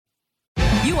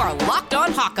You are Locked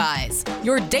On Hawkeyes,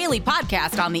 your daily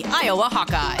podcast on the Iowa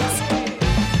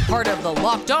Hawkeyes. Part of the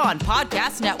Locked On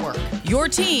Podcast Network, your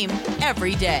team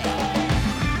every day.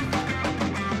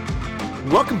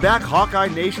 Welcome back, Hawkeye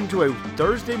Nation, to a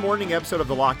Thursday morning episode of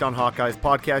the Locked On Hawkeyes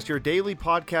podcast, your daily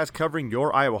podcast covering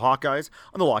your Iowa Hawkeyes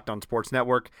on the Locked On Sports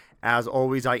Network. As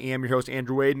always, I am your host,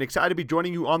 Andrew Wade, and excited to be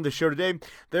joining you on the show today.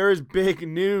 There is big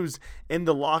news in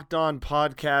the Locked On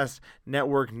Podcast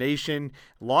Network Nation.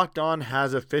 Locked On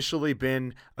has officially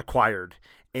been acquired.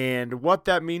 And what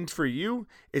that means for you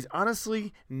is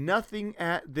honestly nothing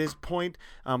at this point.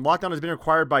 Locked On has been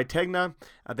acquired by Tegna.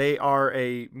 They are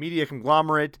a media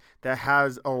conglomerate that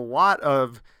has a lot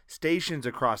of stations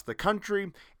across the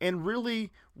country. And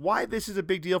really, why this is a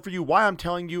big deal for you, why I'm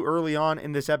telling you early on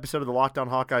in this episode of the Locked On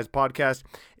Hawkeyes podcast,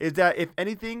 is that if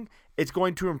anything, it's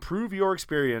going to improve your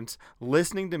experience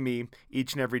listening to me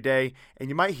each and every day. And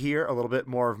you might hear a little bit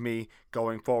more of me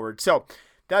going forward. So,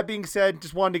 that being said,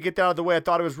 just wanted to get that out of the way. I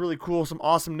thought it was really cool. Some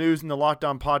awesome news in the Locked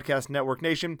On Podcast Network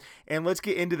Nation. And let's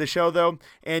get into the show, though.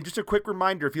 And just a quick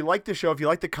reminder, if you like the show, if you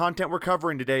like the content we're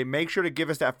covering today, make sure to give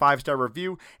us that 5-star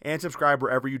review and subscribe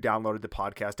wherever you downloaded the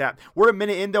podcast app. We're a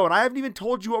minute in, though, and I haven't even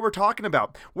told you what we're talking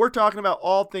about. We're talking about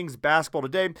all things basketball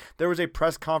today. There was a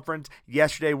press conference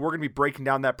yesterday. We're going to be breaking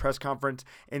down that press conference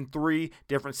in 3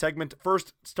 different segments.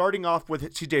 First, starting off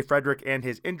with CJ Frederick and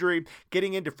his injury,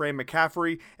 getting into Fran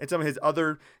McCaffery and some of his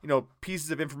other pieces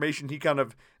of information he kind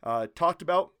of talked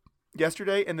about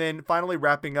yesterday, and then finally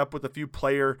wrapping up with a few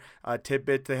player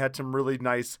tidbits. They had some really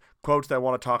nice quotes that I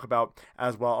want to talk about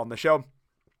as well on the show.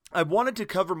 I wanted to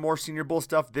cover more Senior Bowl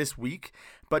stuff this week,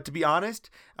 but to be honest,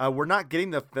 we're not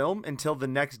getting the film until the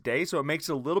next day, so it makes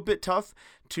it a little bit tough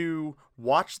to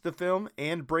watch the film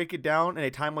and break it down in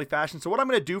a timely fashion. So what I'm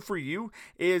going to do for you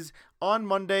is on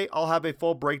Monday, I'll have a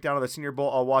full breakdown of the Senior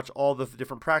Bowl. I'll watch all the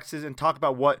different practices and talk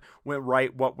about what went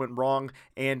right, what went wrong,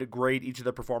 and grade each of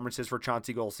the performances for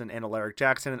Chauncey Golston and Alaric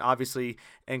Jackson, and obviously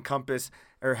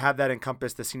have that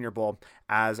encompass the Senior Bowl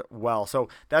as well. So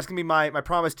that's going to be my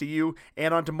promise to you.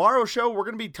 And on tomorrow's show, we're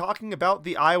going to be talking about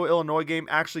the Iowa-Illinois game,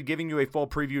 actually giving you a full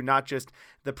preview, not just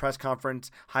the press conference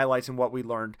highlights and what we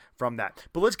learned from that.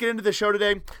 But let's get into the show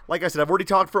today. Like I said, I've already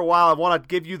talked for a while. I want to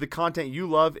give you the content you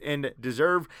love and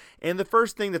deserve. And the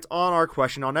first thing that's on our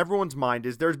question, on everyone's mind,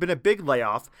 is there's been a big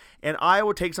layoff, and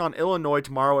Iowa takes on Illinois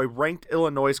tomorrow, a ranked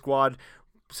Illinois squad,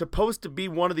 supposed to be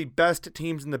one of the best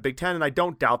teams in the Big Ten, and I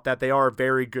don't doubt that. They are a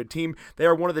very good team. They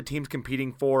are one of the teams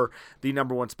competing for the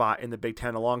number 1 spot in the Big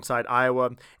Ten alongside Iowa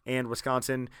and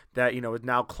Wisconsin that, is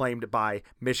now claimed by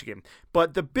Michigan.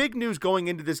 But the big news going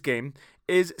into this game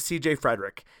is CJ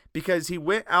Frederick, because he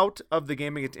went out of the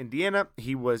game against Indiana.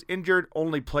 He was injured,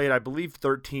 only played, I believe,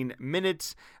 13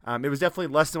 minutes. It was definitely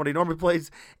less than what he normally plays,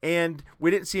 and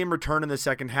we didn't see him return in the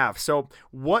second half. So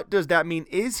what does that mean?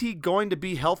 Is he going to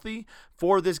be healthy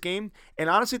for this game? And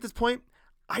honestly, at this point,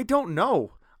 I don't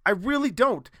know. I really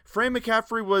don't. Fran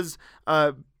McCaffery was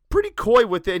pretty coy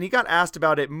with it, and he got asked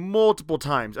about it multiple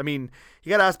times. I mean, he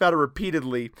got asked about it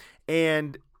repeatedly,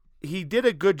 and he did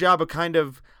a good job of kind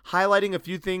of highlighting a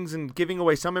few things and giving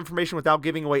away some information without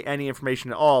giving away any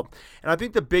information at all. And I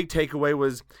think the big takeaway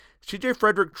was CJ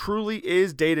Frederick truly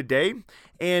is day-to-day,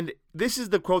 and this is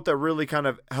the quote that really kind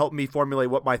of helped me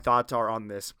formulate what my thoughts are on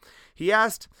this. He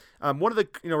asked, one of the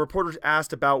reporters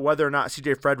asked about whether or not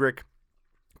CJ Frederick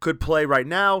could play right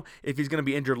now, if he's going to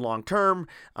be injured long-term,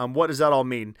 what does that all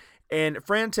mean? And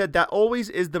Fran said, that always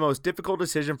is the most difficult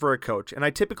decision for a coach, and I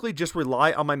typically just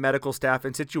rely on my medical staff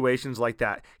in situations like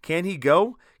that. Can he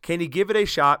go? Can he give it a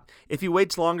shot? If he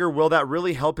waits longer, will that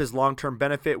really help his long-term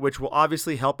benefit, which will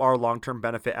obviously help our long-term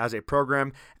benefit as a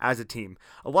program, as a team?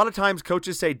 A lot of times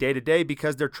coaches say day-to-day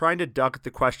because they're trying to duck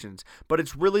the questions, but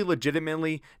it's really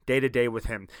legitimately day-to-day with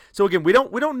him. So again, we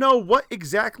don't know what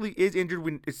exactly is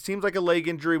injured. It seems like a leg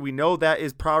injury. We know that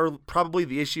is probably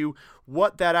the issue.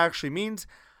 What that actually means,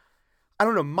 I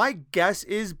don't know. My guess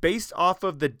is based off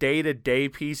of the day-to-day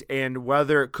piece and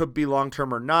whether it could be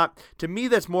long-term or not. To me,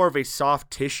 that's more of a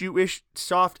soft tissue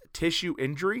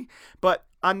injury, but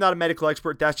I'm not a medical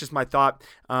expert. That's just my thought.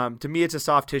 To me, it's a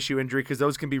soft tissue injury because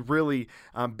those can be really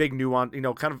big nuance,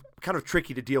 kind of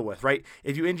tricky to deal with, right?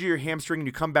 If you injure your hamstring and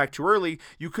you come back too early,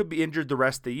 you could be injured the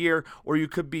rest of the year, or you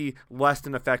could be less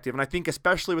than effective. And I think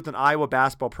especially with an Iowa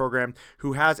basketball program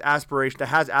who has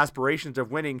aspirations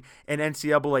of winning an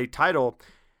NCAA title,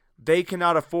 they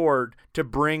cannot afford to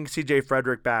bring C.J.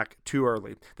 Frederick back too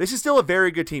early. This is still a very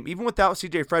good team. Even without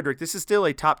C.J. Frederick, this is still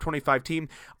a top 25 team,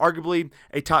 arguably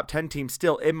a top 10 team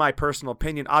still, in my personal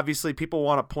opinion. Obviously, people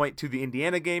want to point to the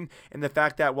Indiana game and the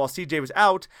fact that while C.J. was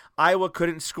out, Iowa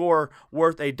couldn't score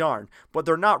worth a darn. What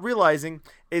they're not realizing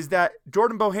is that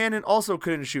Jordan Bohannon also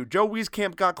couldn't shoot. Joe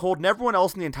Wieskamp got cold, and everyone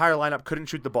else in the entire lineup couldn't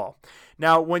shoot the ball.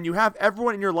 Now, when you have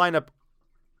everyone in your lineup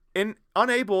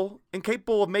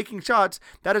incapable of making shots,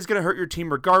 that is going to hurt your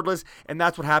team regardless, and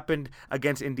that's what happened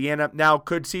against Indiana. Now,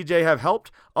 could CJ have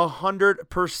helped?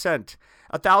 100%,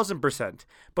 1,000%,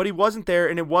 but he wasn't there,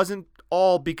 and it wasn't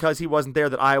all because he wasn't there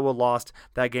that Iowa lost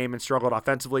that game and struggled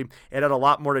offensively. It had a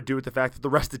lot more to do with the fact that the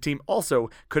rest of the team also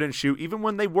couldn't shoot, even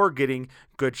when they were getting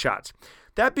good shots.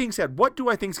 That being said, what do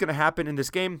I think is going to happen in this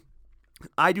game?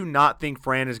 I do not think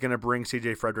Fran is going to bring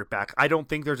CJ Frederick back. I don't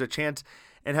think there's a chance,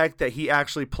 and heck, that he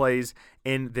actually plays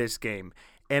in this game.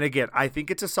 And again, I think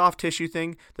it's a soft tissue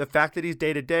thing. The fact that he's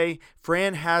day-to-day,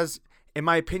 Fran has, in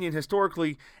my opinion,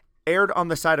 historically erred on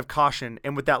the side of caution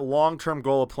and with that long-term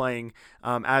goal of playing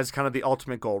as kind of the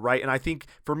ultimate goal, right? And I think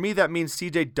for me that means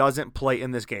CJ doesn't play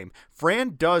in this game.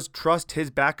 Fran does trust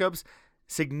his backups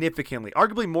significantly,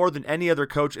 arguably more than any other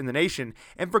coach in the nation,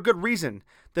 and for good reason.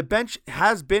 The bench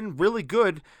has been really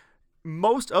good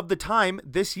most of the time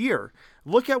this year.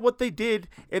 Look at what they did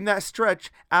in that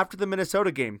stretch after the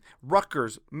Minnesota game.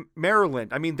 Rutgers,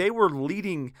 Maryland, I mean, they were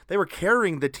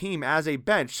carrying the team as a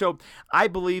bench. So I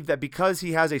believe that because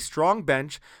he has a strong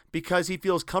bench, because he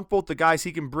feels comfortable with the guys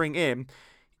he can bring in,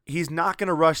 he's not going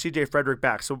to rush C.J. Frederick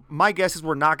back. So my guess is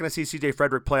we're not going to see C.J.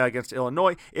 Frederick play against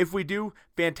Illinois. If we do,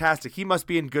 fantastic. He must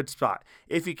be in good spot.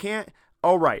 If he can't,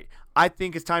 all right. I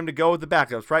think it's time to go with the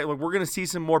backups, right? Like, we're going to see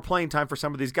some more playing time for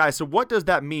some of these guys. So what does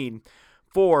that mean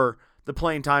for the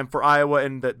playing time for Iowa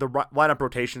and the lineup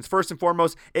rotations? First and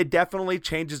foremost, it definitely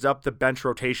changes up the bench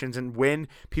rotations and when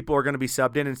people are going to be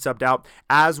subbed in and subbed out,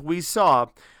 as we saw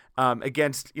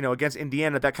against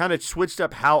Indiana. That kind of switched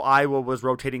up how Iowa was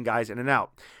rotating guys in and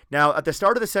out. Now, at the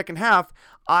start of the second half,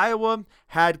 Iowa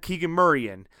had Keegan Murray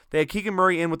in. They had Keegan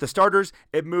Murray in with the starters.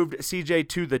 It moved CJ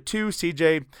to the 2.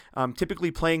 CJ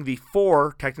typically playing the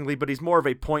 4 technically, but he's more of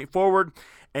a point forward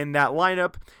in that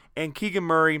lineup. And Keegan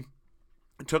Murray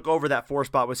took over that 4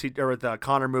 spot with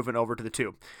Connor moving over to the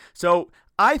 2. So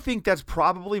I think that's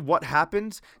probably what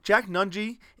happens. Jack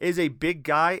Nunge is a big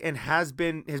guy and has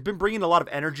been bringing a lot of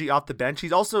energy off the bench.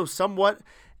 He's also somewhat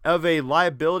of a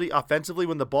liability offensively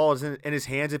when the ball is in his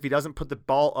hands if he doesn't put the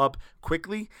ball up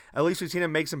quickly. At least we've seen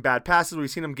him make some bad passes.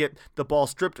 We've seen him get the ball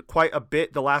stripped quite a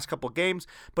bit the last couple games,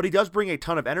 but he does bring a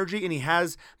ton of energy, and he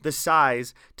has the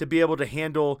size to be able to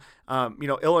handle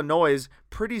Illinois'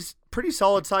 pretty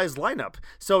solid sized lineup.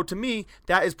 So to me,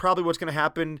 that is probably what's going to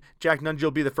happen. Jack Nunge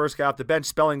will be the first guy off the bench,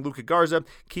 spelling Luka Garza.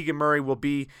 Keegan Murray will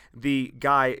be the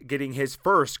guy getting his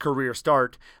first career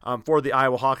start for the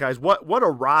Iowa Hawkeyes. What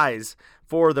a rise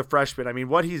for the freshman. I mean,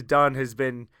 what he's done has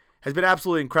been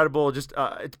absolutely incredible. Just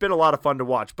it's been a lot of fun to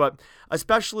watch, but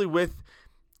especially with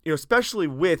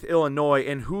Illinois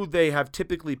and who they have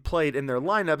typically played in their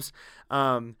lineups.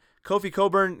 Kofi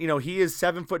Cockburn, he is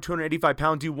 7 foot, 285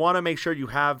 pounds. You want to make sure you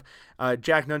have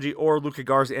Jack Nunge or Luka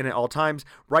Garza in at all times.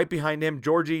 Right behind him,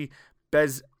 Georgie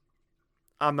Bez.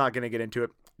 I'm not going to get into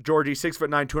it. Georgie, 6 foot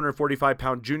 9, 245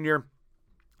 pound junior.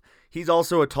 He's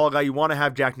also a tall guy. You want to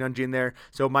have Jack Nunge in there.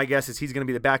 So my guess is he's going to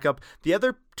be the backup. The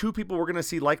other 2 people we're going to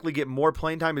see likely get more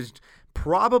playing time is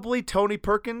probably Tony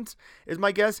Perkins, is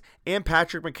my guess, and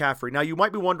Patrick McCaffrey. Now, you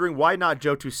might be wondering, why not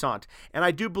Joe Toussaint? And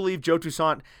I do believe Joe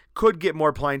Toussaint could get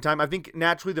more playing time. I think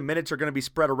naturally the minutes are going to be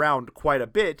spread around quite a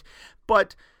bit.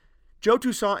 But Joe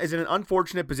Toussaint is in an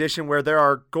unfortunate position where there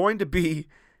are going to be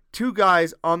 2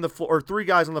 guys on the floor, or 3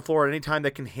 guys on the floor at any time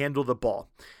that can handle the ball.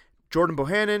 Jordan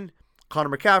Bohannon,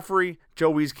 Connor McCaffrey,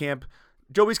 Joe Wieskamp.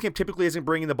 Joe Wieskamp typically isn't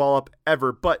bringing the ball up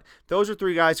ever, but those are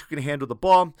 3 guys who can handle the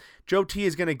ball. Joe T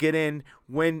is going to get in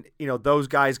when those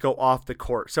guys go off the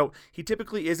court. So he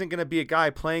typically isn't going to be a guy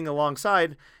playing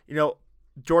alongside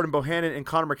Jordan Bohannon and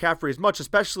Connor McCaffrey as much,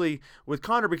 especially with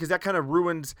Connor, because that kind of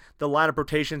ruins the lineup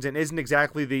rotations and isn't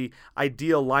exactly the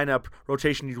ideal lineup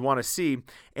rotation you'd want to see.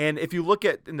 And if you look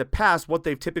at in the past what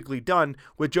they've typically done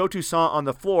with Joe Toussaint on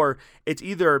the floor, it's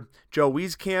either Joe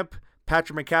Wieskamp,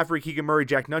 Patrick McCaffrey, Keegan Murray,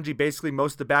 Jack Nunge, basically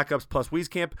most of the backups plus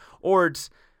Wieskamp, or it's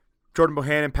Jordan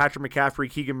Bohannon, Patrick McCaffrey,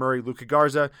 Keegan Murray, Luka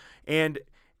Garza. And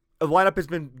a lineup has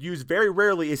been used very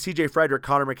rarely is C.J. Frederick,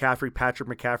 Connor McCaffrey, Patrick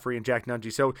McCaffrey, and Jack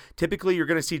Nunge. So typically you're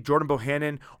going to see Jordan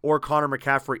Bohannon or Connor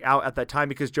McCaffrey out at that time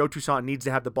because Joe Toussaint needs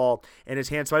to have the ball in his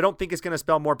hand. So I don't think it's going to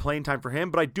spell more playing time for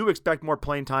him, but I do expect more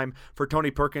playing time for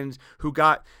Tony Perkins, who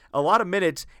got a lot of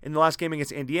minutes in the last game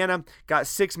against Indiana, got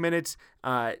 6 minutes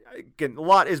Again, a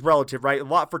lot is relative, right? A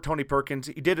lot for Tony Perkins.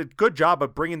 He did a good job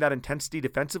of bringing that intensity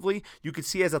defensively. You could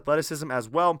see his athleticism as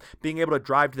well, being able to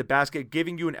drive to the basket,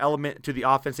 giving you an element to the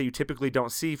offense that you typically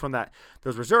don't see from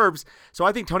those reserves. So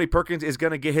I think Tony Perkins is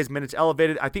going to get his minutes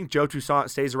elevated. I think Joe Toussaint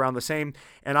stays around the same.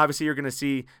 And obviously you're going to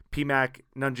see PMAC,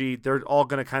 Nunji, they're all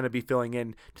going to kind of be filling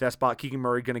in to that spot. Keegan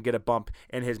Murray going to get a bump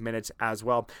in his minutes as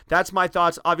well. That's my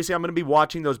thoughts. Obviously, I'm going to be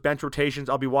watching those bench rotations.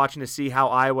 I'll be watching to see how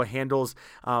Iowa handles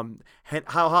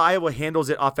how Iowa handles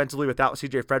it offensively without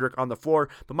C.J. Frederick on the floor.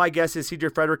 But my guess is C.J.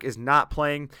 Frederick is not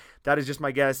playing. That is just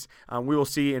my guess. We will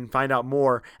see and find out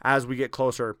more as we get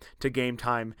closer to game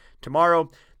time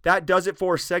tomorrow. That does it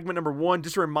for segment number 1.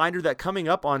 Just a reminder that coming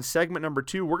up on segment number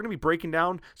 2, we're going to be breaking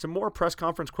down some more press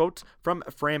conference quotes from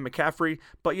Fran McCaffery.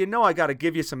 But I got to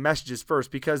give you some messages first,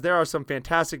 because there are some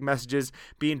fantastic messages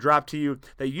being dropped to you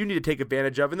that you need to take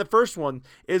advantage of. And the first one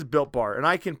is Built Bar. And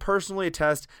I can personally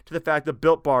attest to the fact that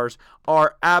Built Bars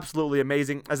are absolutely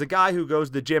amazing. As a guy who goes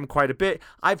to the gym quite a bit,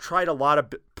 I've tried a lot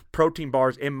of protein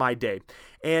bars in my day.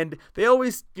 And they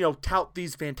always, tout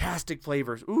these fantastic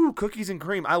flavors. Ooh, cookies and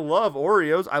cream. I love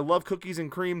Oreos. I love cookies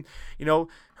and cream,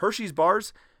 Hershey's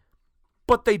bars.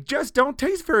 But they just don't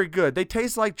taste very good. They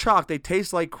taste like chalk. They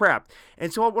taste like crap.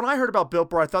 And so when I heard about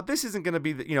Built Bar, I thought this isn't going to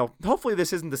be, hopefully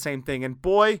this isn't the same thing. And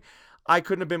boy, I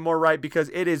couldn't have been more right, because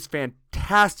it is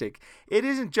fantastic. It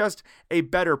isn't just a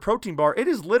better protein bar. It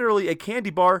is literally a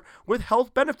candy bar with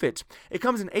health benefits. It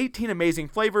comes in 18 amazing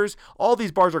flavors. All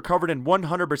these bars are covered in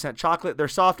 100% chocolate. They're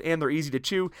soft and they're easy to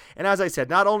chew. And as I said,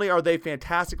 not only are they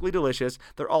fantastically delicious,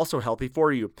 they're also healthy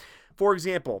for you. For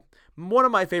example, one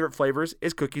of my favorite flavors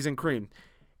is cookies and cream.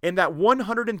 And that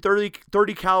 130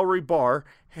 calorie bar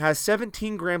has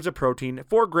 17 grams of protein,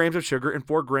 4 grams of sugar, and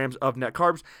 4 grams of net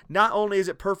carbs. Not only is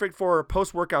it perfect for a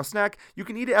post-workout snack, you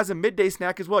can eat it as a midday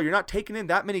snack as well. You're not taking in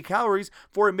that many calories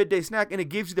for a midday snack, and it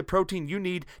gives you the protein you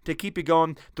need to keep you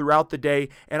going throughout the day,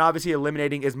 and obviously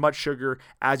eliminating as much sugar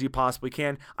as you possibly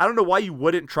can. I don't know why you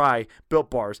wouldn't try Built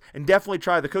Bars, and definitely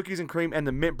try the cookies and cream and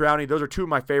the mint brownie. Those are two of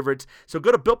my favorites. So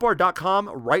go to BuiltBar.com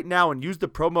right now and use the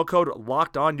promo code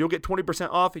LOCKEDON. You'll get 20%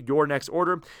 off your next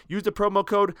order. Use the promo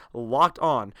code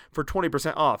LOCKEDON for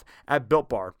 20% off at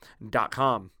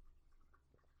BuiltBar.com.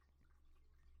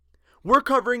 We're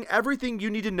covering everything you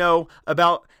need to know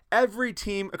about every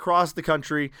team across the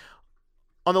country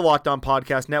on the Locked On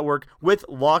Podcast Network with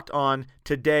Locked On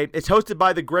Today. It's hosted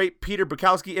by the great Peter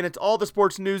Bukowski, and it's all the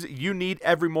sports news you need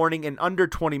every morning in under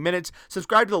 20 minutes.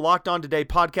 Subscribe to the Locked On Today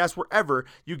podcast wherever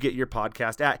you get your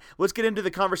podcast at. Let's get into the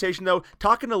conversation, though,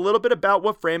 talking a little bit about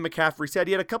what Fran McCaffery said.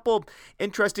 He had a couple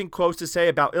interesting quotes to say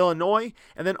about Illinois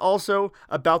and then also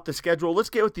about the schedule. Let's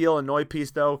get with the Illinois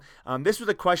piece, though. This was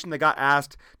a question that got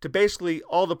asked to basically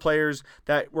all the players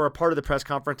that were a part of the press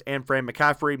conference and Fran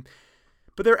McCaffery.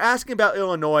 But they're asking about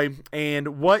Illinois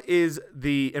and what is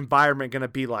the environment going to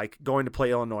be like going to play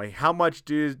Illinois? How much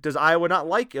does Iowa not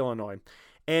like Illinois?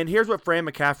 And here's what Fran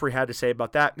McCaffery had to say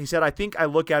about that. He said, I think I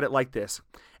look at it like this.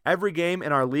 Every game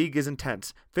in our league is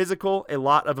intense, physical, a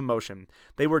lot of emotion.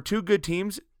 They were two good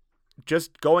teams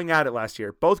just going at it last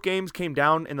year. Both games came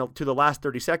down to the last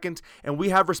 30 seconds, and we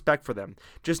have respect for them.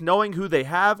 Just knowing who they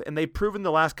have, and they've proven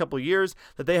the last couple of years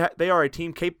that they are a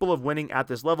team capable of winning at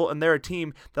this level, and they're a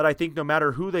team that I think no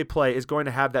matter who they play is going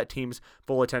to have that team's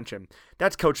full attention.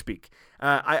 That's coach speak.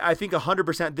 I think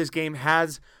 100% this game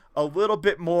has a little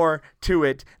bit more to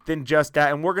it than just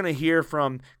that, and we're going to hear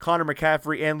from Connor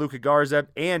McCaffery and Luka Garza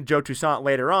and Joe Toussaint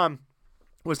later on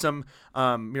with some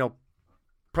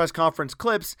press conference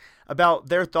clips about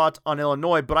their thoughts on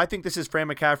Illinois. But I think this is Fran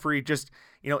McCaffery just,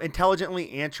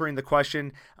 intelligently answering the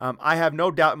question. I have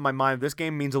no doubt in my mind this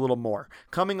game means a little more.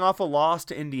 Coming off a loss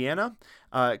to Indiana,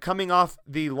 coming off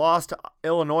the loss to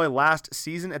Illinois last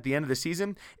season at the end of the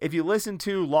season, if you listen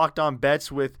to Locked On Bets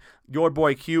with your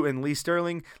boy Q and Lee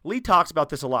Sterling, Lee talks about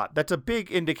this a lot. That's a big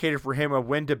indicator for him of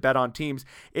when to bet on teams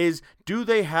is, do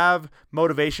they have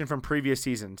motivation from previous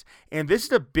seasons? And this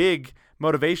is a big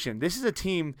motivation. This is a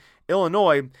team,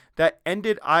 Illinois, that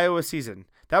ended Iowa's season.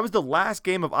 That was the last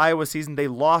game of Iowa's season. They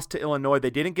lost to Illinois.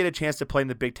 They didn't get a chance to play in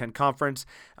the Big Ten Conference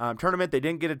tournament. They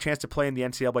didn't get a chance to play in the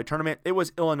NCAA tournament. It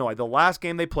was Illinois. The last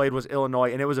game they played was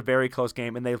Illinois, and it was a very close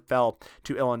game, and they fell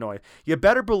to Illinois. You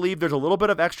better believe there's a little bit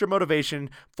of extra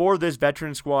motivation for this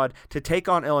veteran squad to take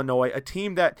on Illinois, a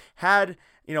team that had,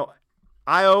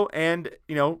 Io and,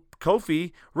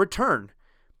 Kofi return.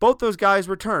 Both those guys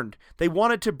returned. They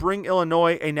wanted to bring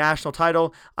Illinois a national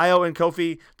title. Io and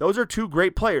Kofi, those are two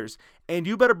great players. And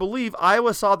you better believe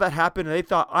Iowa saw that happen, and they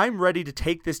thought, I'm ready to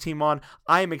take this team on.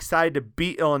 I am excited to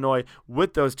beat Illinois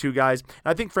with those two guys.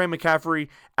 And I think Fran McCaffery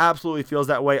absolutely feels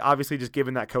that way, obviously just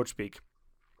given that coach speak.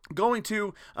 Going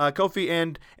to Kofi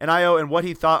and Ayo and what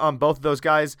he thought on both of those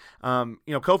guys.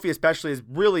 Kofi especially has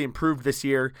really improved this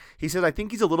year. He says, I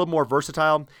think he's a little more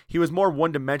versatile. He was more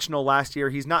one-dimensional last year.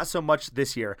 He's not so much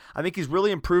this year. I think he's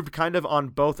really improved kind of on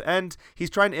both ends. He's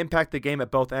trying to impact the game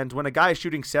at both ends. When a guy is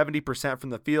shooting 70% from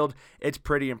the field, it's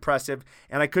pretty impressive,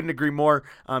 and I couldn't agree more.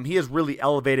 He has really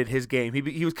elevated his game.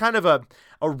 He was kind of a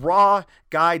raw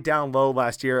guy down low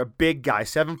last year, a big guy,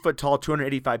 7 foot tall,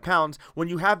 285 pounds. When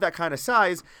you have that kind of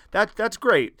size, that's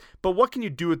great. But what can you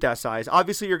do with that size?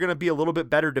 Obviously, you're going to be a little bit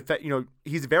better.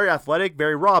 He's very athletic,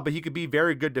 very raw, but he could be a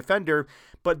very good defender.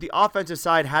 But the offensive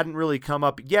side hadn't really come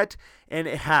up yet, and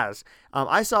it has.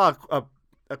 I saw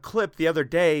a clip the other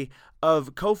day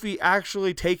of Kofi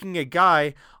actually taking a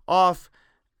guy off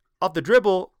the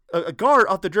dribble, a guard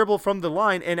off the dribble from the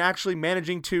line, and actually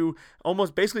managing to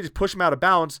almost basically just push him out of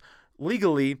bounds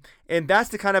legally, and that's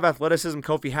the kind of athleticism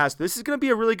Kofi has. This is going to be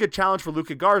a really good challenge for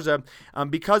Luka Garza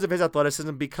because of his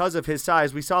athleticism, because of his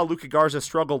size. We saw Luka Garza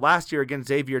struggle last year against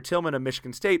Xavier Tillman of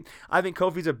Michigan State. I think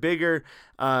Kofi's a bigger,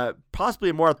 possibly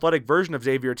a more athletic version of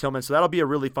Xavier Tillman, so that'll be a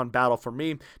really fun battle for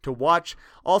me to watch.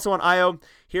 Also on Ayo,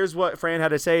 here's what Fran had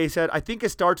to say. He said, I think it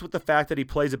starts with the fact that he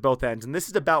plays at both ends, and this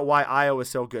is about why Ayo is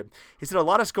so good. He said a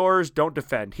lot of scorers don't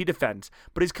defend. He defends,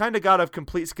 but he's kind of got a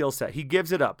complete skill set. He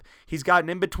gives it up. He's got an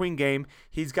in-between game.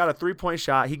 He's got a three-point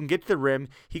shot. He can get to the rim.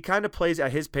 He kind of plays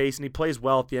at his pace, and he plays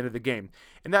well at the end of the game.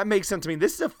 And that makes sense. I mean,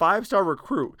 this is a 5-star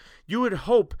recruit. You would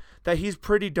hope that he's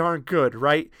pretty darn good,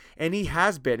 right? And he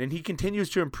has been, and he continues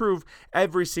to improve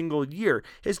every single year.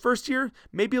 His first year,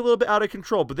 maybe a little bit out of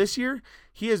control, but this year,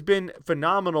 he has been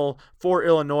phenomenal for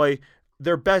Illinois.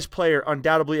 Their best player,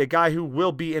 undoubtedly, a guy who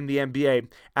will be in the NBA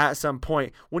at some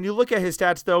point. When you look at his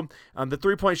stats, though, the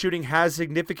three-point shooting has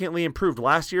significantly improved.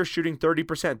 Last year, shooting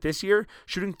 30%. This year,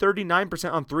 shooting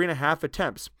 39% on 3.5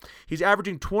 attempts. He's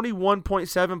averaging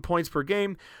 21.7 points per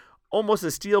game, almost a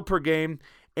steal per game,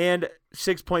 and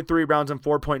 6.3 rebounds and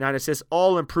 4.9 assists,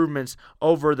 all improvements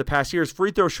over the past years.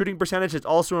 Free throw shooting percentage has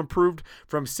also improved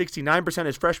from 69%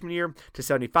 his freshman year to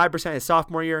 75% his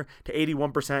sophomore year to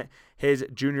 81% his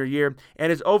junior year. And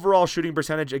his overall shooting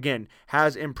percentage, again,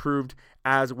 has improved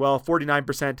as well.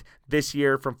 49% this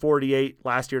year from 48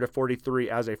 last year to 43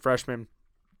 as a freshman.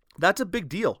 That's a big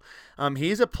deal.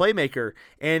 He's a playmaker,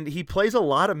 and he plays a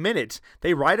lot of minutes.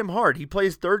 They ride him hard. He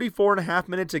plays 34.5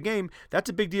 minutes a game. That's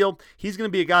a big deal. He's going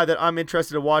to be a guy that I'm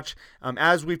interested to watch.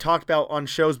 As we've talked about on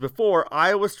shows before,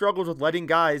 Iowa struggles with letting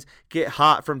guys get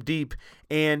hot from deep,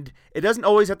 and it doesn't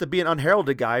always have to be an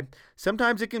unheralded guy.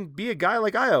 Sometimes it can be a guy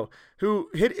like Ayo, who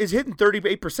is hitting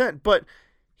 38%, but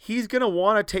he's going to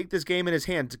want to take this game in his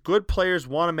hands. Good players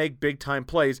want to make big-time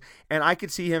plays, and I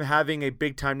could see him having a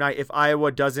big-time night if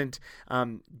Iowa doesn't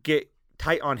get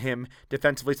tight on him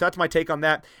defensively. So that's my take on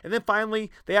that. And then finally,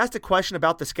 they asked a question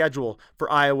about the schedule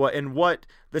for Iowa and what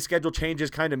the schedule changes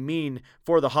kind of mean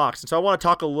for the Hawks. And so I want to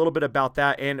talk a little bit about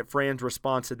that and Fran's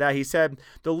response to that. He said,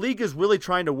 the league is really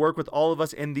trying to work with all of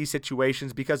us in these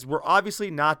situations because we're obviously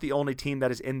not the only team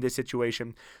that is in this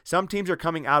situation. Some teams are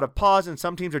coming out of pause and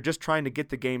some teams are just trying to get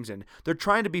the games in. They're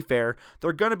trying to be fair.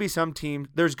 There's going to be some teams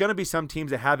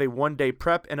that have a one-day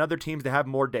prep and other teams that have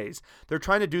more days. They're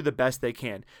trying to do the best they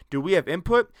can. Do we have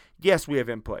input? Yes, we have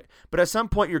input. But at some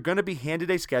point, you're going to be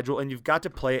handed a schedule and you've got to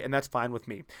play it, and that's fine with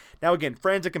me. Now, again,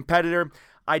 Fran's a competitor.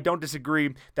 I don't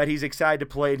disagree that he's excited to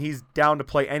play and he's down to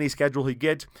play any schedule he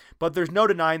gets. But there's no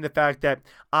denying the fact that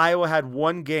Iowa had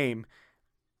one game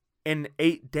in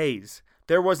 8 days.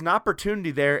 There was an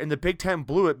opportunity there, and the Big Ten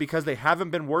blew it because they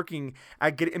haven't been working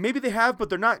at getting, and maybe they have,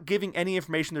 but they're not giving any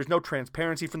information. There's no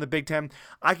transparency from the Big Ten.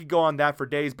 I could go on that for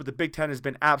days, but the Big Ten has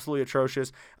been absolutely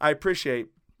atrocious. I appreciate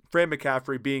Fran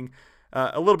McCaffery being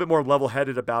a little bit more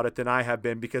level-headed about it than I have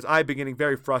been, because I've been getting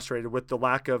very frustrated with the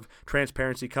lack of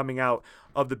transparency coming out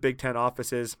of the Big Ten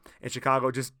offices in Chicago.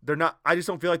 I just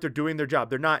don't feel like they're doing their job.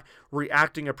 They're not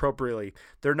reacting appropriately.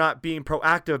 They're not being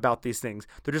proactive about these things.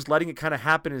 They're just letting it kind of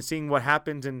happen and seeing what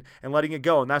happens and letting it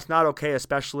go. And that's not okay,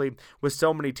 especially with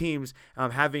so many teams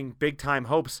having big-time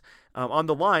hopes on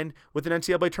the line with an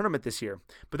NCAA tournament this year.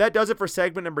 But that does it for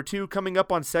segment number 2. Coming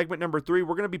up on segment number 3,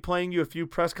 we're going to be playing you a few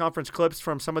press conference clips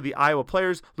from some of the Iowa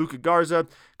players, Luka Garza,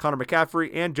 Connor McCaffery,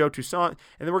 and Joe Toussaint,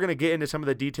 and then we're going to get into some of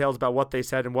the details about what they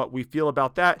said and what we feel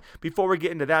about that. Before we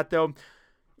get into that, though,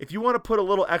 if you want to put a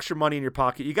little extra money in your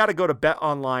pocket, you got to go to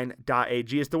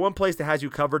betonline.ag. It's the one place that has you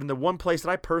covered and the one place that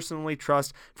I personally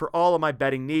trust for all of my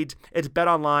betting needs. It's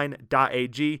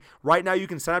betonline.ag. Right now, you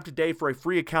can sign up today for a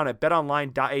free account at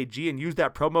betonline.ag and use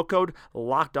that promo code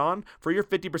LOCKEDON for your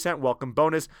 50% welcome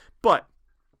bonus. But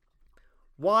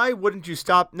why wouldn't you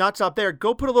not stop there?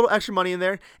 Go put a little extra money in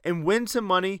there and win some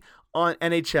money on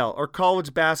NHL or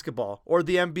college basketball or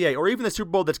the NBA or even the Super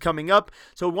Bowl that's coming up.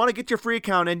 So you want to get your free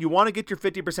account in, you want to get your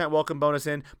 50% welcome bonus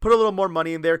in, put a little more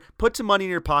money in there, put some money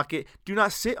in your pocket. Do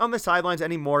not sit on the sidelines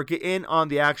anymore. Get in on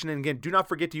the action. And again, do not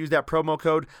forget to use that promo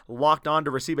code LOCKEDON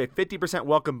to receive a 50%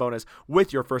 welcome bonus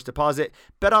with your first deposit.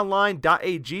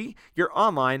 BetOnline.ag, your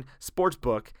online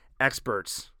sportsbook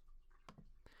experts.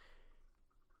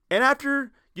 And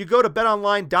after you go to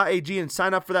betonline.ag and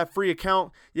sign up for that free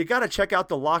account, you got to check out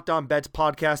the Locked On Bets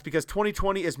podcast because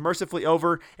 2020 is mercifully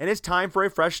over and it's time for a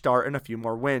fresh start and a few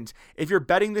more wins. If you're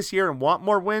betting this year and want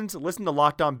more wins, listen to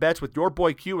Locked On Bets with your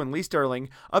boy Q and Lee Sterling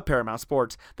of Paramount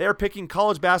Sports. They are picking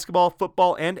college basketball,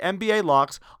 football, and NBA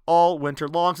locks all winter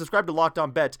long. Subscribe to Locked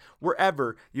On Bets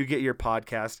wherever you get your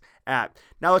podcast at.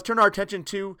 Now let's turn our attention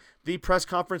to the press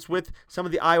conference with some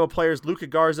of the Iowa players, Luka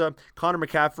Garza, Connor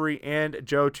McCaffrey, and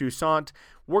Joe Toussaint.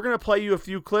 We're going to play you a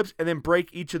few clips and then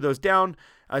break each of those down,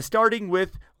 starting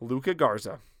with Luka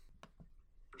Garza.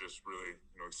 We're just really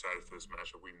excited for this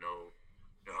matchup. We know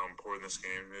how important this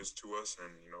game is to us,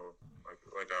 and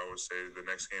like I always say, the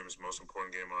next game is the most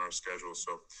important game on our schedule.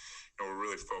 So we're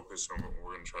really focused on what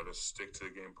we're going to try to stick to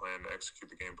the game plan, to execute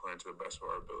the game plan to the best of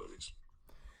our abilities.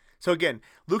 So again,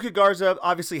 Luka Garza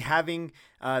obviously having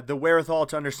the wherewithal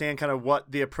to understand kind of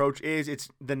what the approach is. It's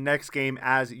the next game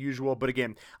as usual. But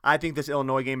again, I think this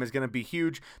Illinois game is going to be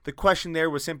huge. The question there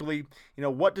was simply,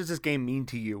 what does this game mean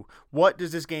to you? What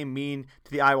does this game mean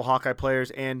to the Iowa Hawkeye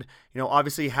players? And,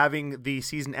 obviously having the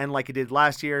season end like it did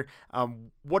last year,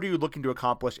 what are you looking to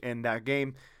accomplish in that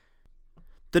game?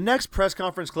 The next press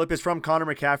conference clip is from Connor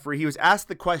McCaffrey. He was asked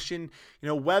the question,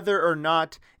 whether or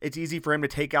not it's easy for him to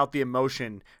take out the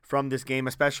emotion from this game,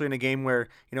 especially in a game where,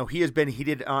 he has been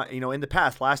heated, in the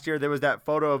past. Last year, there was that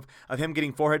photo of him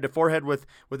getting forehead to forehead with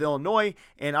Illinois,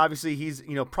 and obviously he's,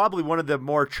 probably one of the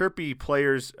more chippiest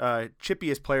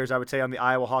players, I would say, on the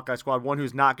Iowa Hawkeye squad, one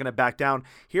who's not going to back down.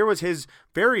 Here was his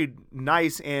very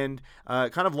nice and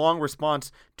kind of long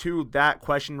response to that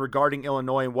question regarding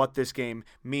Illinois and what this game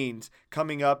means,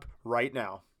 coming up right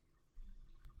now.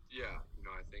 Yeah,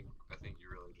 I think you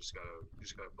really just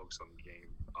gotta focus on the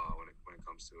game when it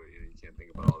comes to it. You can't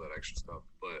think about all that extra stuff.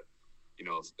 But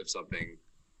if something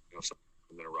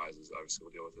something arises, obviously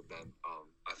we'll deal with it then.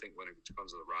 I think when it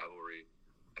comes to the rivalry,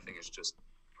 I think it's just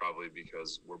probably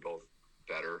because we're both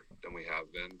better than we have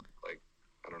been. Like,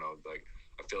 I don't know, like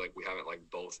I feel like we haven't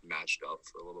both matched up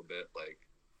for a little bit. Like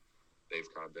they've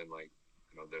kind of been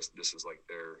this is like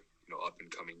their up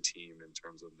and coming team in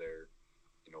terms of their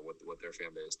what their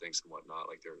fan base thinks and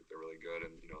whatnot. Like they're really good,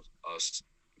 and us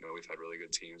we've had really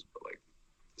good teams, but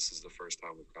this is the first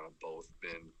time we've kind of both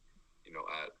been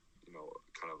at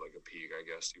kind of like a peak, I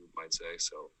guess you might say.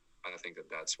 So I think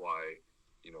that's why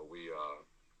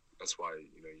that's why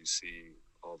you see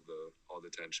all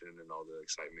the tension and all the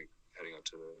excitement heading up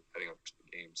to the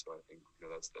game. So I think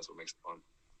that's what makes it fun.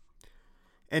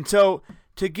 And so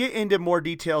to get into more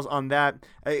details on that,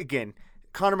 again,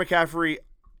 Connor McCaffrey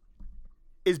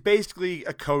is basically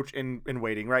a coach in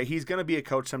waiting, right? He's going to be a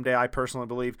coach someday, I personally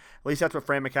believe. At least that's what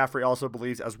Fran McCaffrey also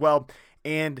believes as well.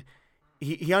 And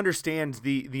he understands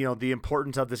the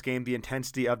importance of this game, the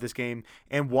intensity of this game,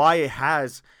 and why it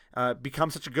has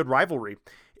become such a good rivalry.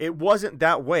 It wasn't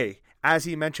that way. As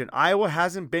he mentioned, Iowa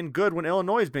hasn't been good when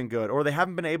Illinois has been good, or they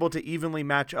haven't been able to evenly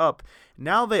match up.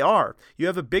 Now they are. You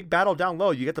have a big battle down low.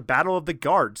 You get the battle of the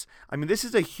guards. I mean, this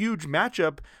is a huge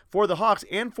matchup for the Hawks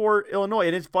and for Illinois,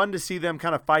 and it's fun to see them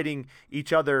kind of fighting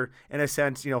each other in a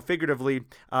sense, figuratively,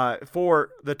 for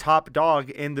the top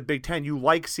dog in the Big Ten. You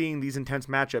like seeing these intense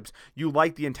matchups. You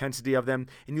like the intensity of them,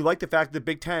 and you like the fact that the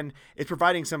Big Ten is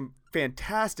providing some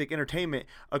fantastic entertainment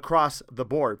across the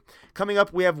board. Coming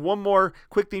up, we have one more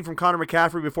quick thing from Connor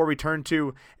McCaffrey before we turn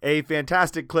to a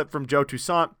fantastic clip from Joe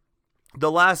Toussaint. The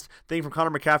last thing from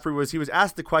Connor McCaffrey was he was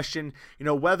asked the question,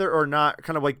 whether or not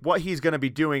kind of like what he's going to be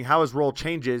doing, how his role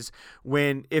changes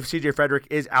if CJ Frederick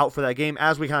is out for that game.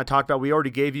 As we kind of talked about, we already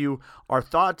gave you our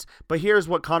thoughts, but here's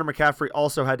what Connor McCaffrey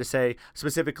also had to say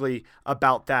specifically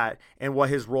about that and what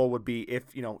his role would be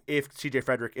if CJ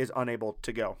Frederick is unable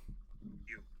to go.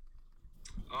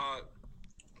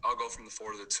 I'll go from the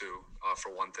 4 to the 2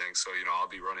 for one thing. So I'll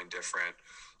be running different.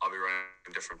 I'll be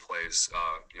running different plays,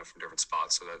 from different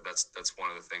spots. So that's one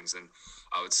of the things. And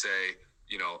I would say,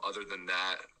 other than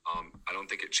that, I don't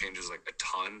think it changes a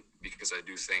ton because I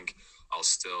do think I'll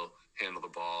still handle the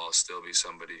ball. I'll still be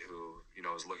somebody who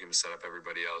is looking to set up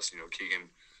everybody else.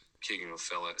 Keegan will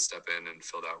step in and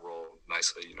fill that role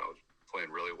nicely. Playing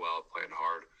really well, playing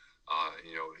hard.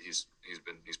 He's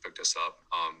picked us up.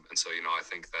 And so I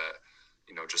think that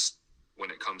just when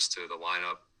it comes to the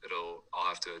lineup, I'll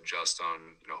have to adjust on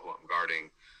who I'm guarding,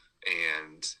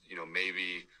 and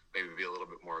maybe be a little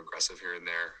bit more aggressive here and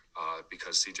there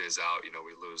because CJ's out.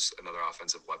 We lose another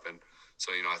offensive weapon.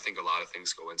 So I think a lot of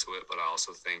things go into it, but I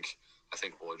also think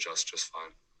we'll adjust just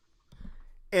fine.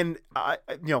 And,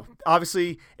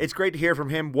 obviously it's great to hear from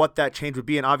him what that change would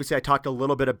be. And obviously I talked a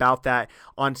little bit about that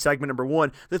on segment number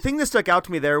 1. The thing that stuck out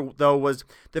to me there, though, was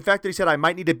the fact that he said I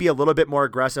might need to be a little bit more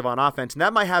aggressive on offense. And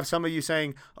that might have some of you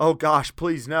saying, oh, gosh,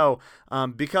 please no,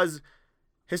 because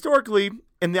historically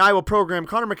in the Iowa program,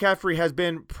 Connor McCaffrey has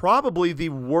been probably the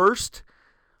worst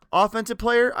offensive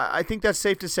player. I think that's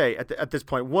safe to say at this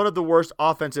point. One of the worst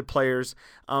offensive players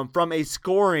from a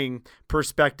scoring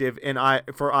perspective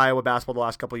for Iowa basketball the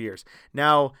last couple of years.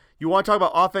 Now, you want to talk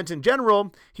about offense in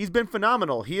general, he's been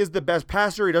phenomenal. He is the best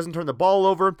passer. He doesn't turn the ball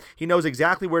over. He knows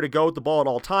exactly where to go with the ball at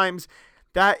all times.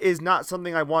 That is not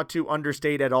something I want to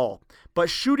understate at all. But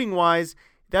shooting-wise,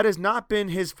 that has not been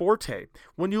his forte.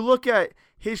 When you look at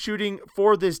his shooting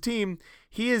for this team,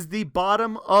 he is the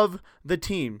bottom of the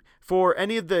team. For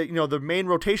any of the, the main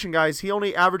rotation guys, he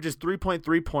only averages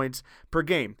 3.3 points per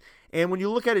game. And when you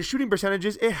look at his shooting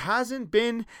percentages, it hasn't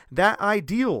been that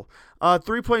ideal.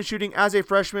 3-point shooting as a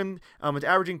freshman was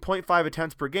averaging 0.5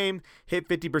 attempts per game, hit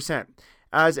 50%.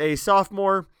 As a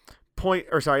sophomore,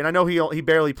 and I know he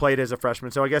barely played as a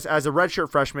freshman, so I guess as a redshirt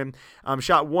freshman,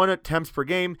 shot 1 attempts per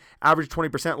game, averaged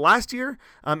 20%. Last year,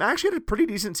 actually had a pretty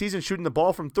decent season shooting the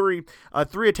ball from 3.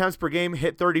 3 attempts per game,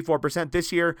 hit 34%.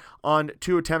 This year, on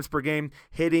 2 attempts per game,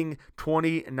 hitting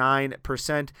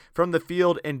 29%. From the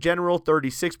field in general,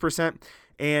 36%.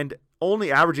 And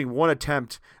only averaging 1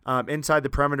 attempt inside the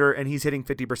perimeter, and he's hitting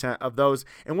 50% of those.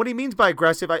 And what he means by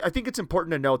aggressive, I think it's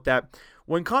important to note that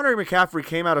when Connor McCaffrey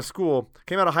came out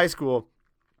of high school,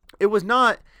 it was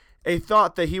not a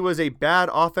thought that he was a bad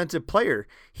offensive player.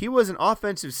 He was an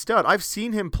offensive stud. I've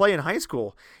seen him play in high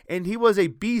school, and he was a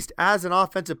beast as an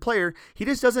offensive player. He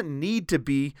just doesn't need to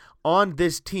be on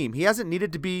this team. He hasn't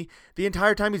needed to be the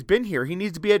entire time he's been here. He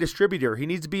needs to be a distributor. He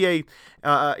needs to be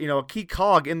a key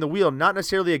cog in the wheel, not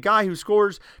necessarily a guy who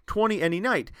scores 20 any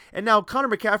night. And now Connor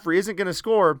McCaffrey isn't going to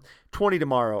score 20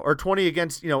 tomorrow or 20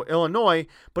 against Illinois,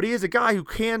 but he is a guy who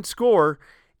can score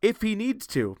if he needs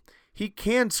to. He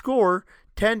can score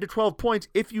 10 to 12 points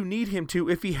if you need him to,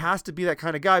 if he has to be that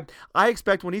kind of guy. I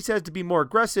expect when he says to be more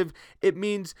aggressive, it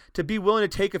means to be willing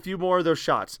to take a few more of those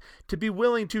shots, to be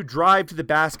willing to drive to the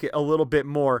basket a little bit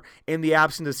more in the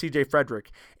absence of CJ Frederick.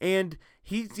 And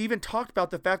he's even talked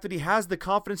about the fact that he has the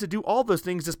confidence to do all those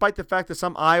things, despite the fact that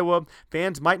some Iowa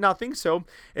fans might not think so.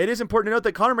 It is important to note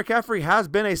that Connor McCaffrey has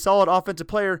been a solid offensive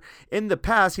player in the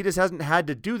past. He just hasn't had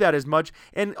to do that as much,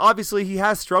 and obviously he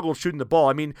has struggled shooting the ball.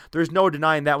 I mean, there's no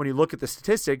denying that when you look at the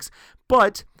statistics,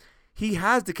 but he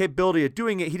has the capability of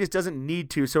doing it. He just doesn't need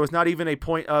to, so it's not even a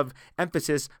point of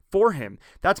emphasis for him.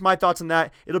 That's my thoughts on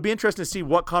that. It'll be interesting to see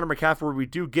what Connor McCaffrey we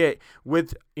do get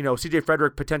with, CJ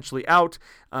Frederick potentially out.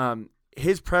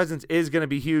 His presence is going to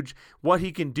be huge. What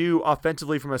he can do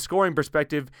offensively from a scoring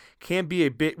perspective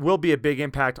will be a big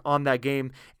impact on that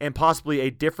game and possibly a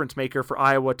difference maker for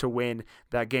Iowa to win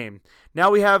that game.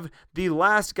 Now we have the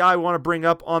last guy I want to bring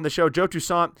up on the show, Joe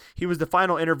Toussaint. He was the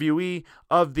final interviewee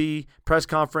of the press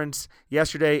conference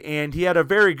yesterday, and he had a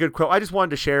very good quote. I just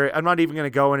wanted to share it. I'm not even going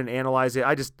to go in and analyze it.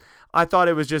 I thought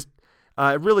it was just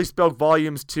it really spoke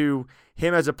volumes to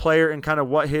him as a player and kind of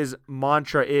what his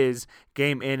mantra is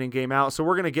game in and game out. So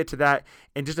we're going to get to that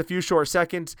in just a few short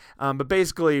seconds. But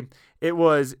basically, it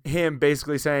was him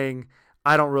basically saying,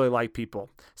 I don't really like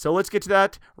people. So let's get to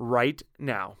that right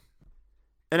now.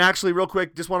 And actually, real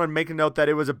quick, just want to make a note that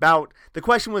the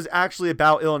question was actually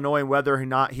about Illinois and whether or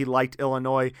not he liked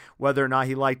Illinois, whether or not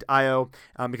he liked Iowa,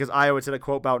 because Iowa said a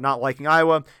quote about not liking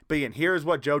Iowa. But again, here's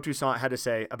what Joe Toussaint had to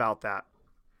say about that.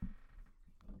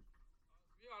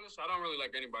 I don't really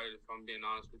like anybody, if I'm being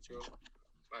honest with you.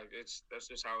 That's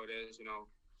just how it is,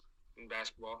 in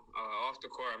basketball. Off the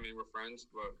court, we're friends,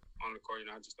 but on the court,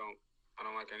 I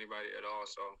don't like anybody at all.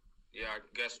 So, yeah, I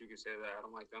guess you could say that. I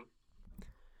don't like them.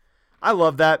 I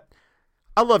love that.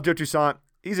 I love Joe Toussaint.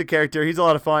 He's a character. He's a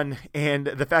lot of fun, and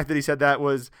the fact that he said that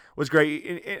was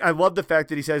great. And I love the fact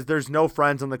that he says there's no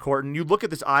friends on the court. And you look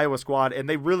at this Iowa squad, and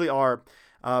they really are.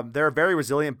 They're a very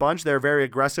resilient bunch. They're a very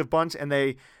aggressive bunch, and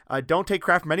they don't take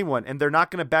crap from anyone, and they're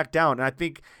not going to back down. And I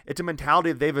think it's a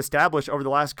mentality that they've established over the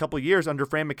last couple of years under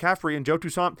Fran McCaffrey, and Joe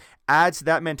Toussaint adds to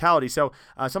that mentality. So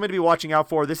something to be watching out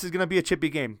for. This is going to be a chippy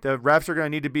game. The refs are going to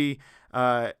need to be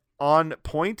on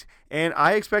point, and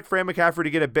I expect Fran McCaffery to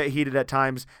get a bit heated at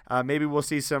times. Maybe we'll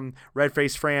see some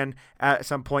red-faced Fran at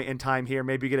some point in time here.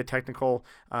 Maybe get a technical,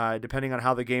 depending on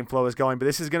how the game flow is going. But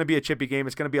this is going to be a chippy game.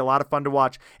 It's going to be a lot of fun to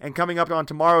watch. And coming up on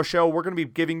tomorrow's show, we're going to be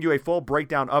giving you a full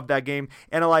breakdown of that game,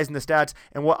 analyzing the stats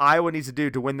and what Iowa needs to do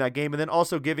to win that game, and then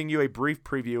also giving you a brief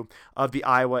preview of the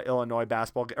Iowa-Illinois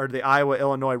the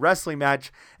Iowa-Illinois wrestling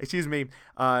match,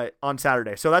 on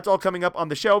Saturday. So that's all coming up on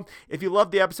the show. If you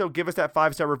loved the episode, give us that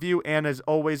 5-star review, and as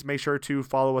always, make sure to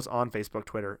follow us on Facebook,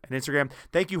 Twitter, and Instagram.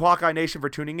 Thank you, Hawkeye Nation, for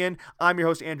tuning in. I'm your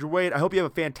host, Andrew Wade. I hope you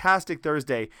have a fantastic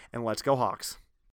Thursday, and let's go Hawks.